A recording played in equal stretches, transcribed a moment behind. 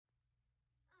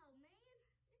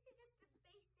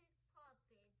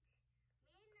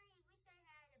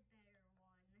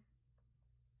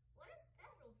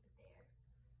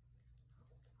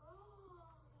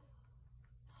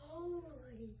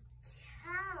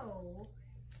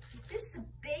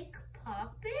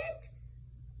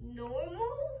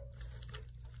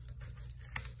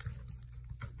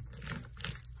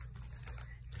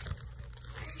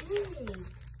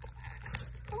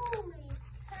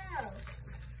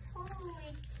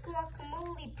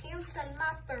Julie Pearson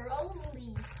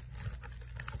Maparoli.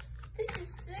 This is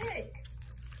sick.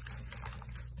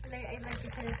 I like it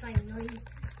because it's like noise.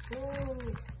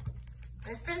 Ooh.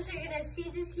 My friends are gonna see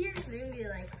this here and they're gonna be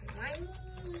like, wow.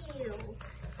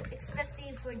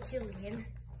 Especially for Julian.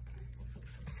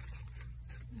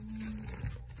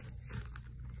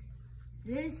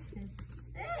 This is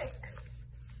sick.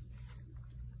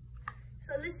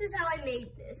 So this is how I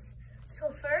made this. So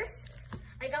first,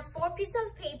 I got 4 pieces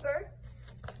of paper.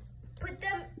 Put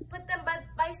them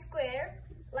by square.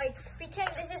 Like pretend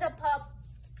this is a pop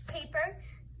paper.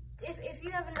 If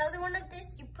you have another one of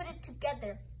this, you put it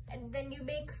together, and then you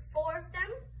make 4 of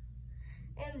them.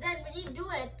 And then when you do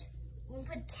it, you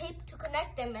put tape to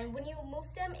connect them, and when you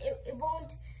move them, it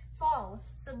won't fall.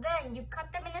 So then you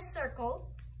cut them in a circle.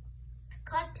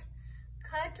 Cut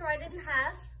right in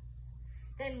half.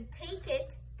 Then take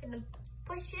it, and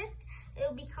push it.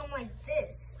 It'll become like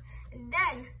this. And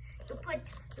then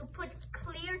you put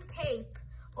clear tape,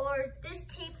 or this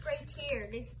tape right here,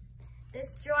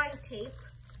 this drawing tape.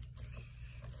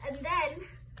 And then,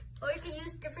 or you can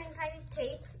use different kind of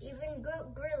tape, even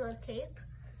Gorilla Tape.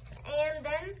 And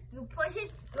then you push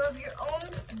it, you have your own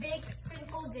big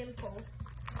Simple Dimple.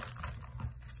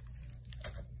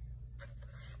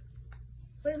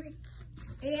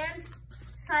 And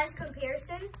size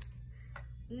comparison,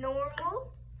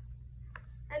 normal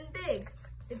and big.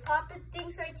 The poppet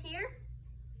things right here,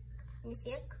 let me see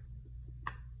it.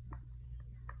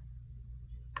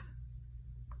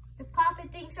 The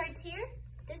poppet things right here,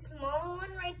 this small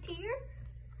one right here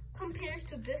compares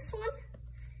to this one.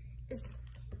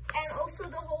 And also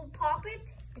the whole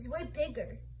poppet is way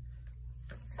bigger.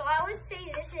 So I would say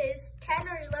this is 10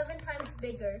 or 11 times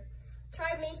bigger.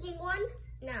 Try making one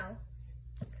now.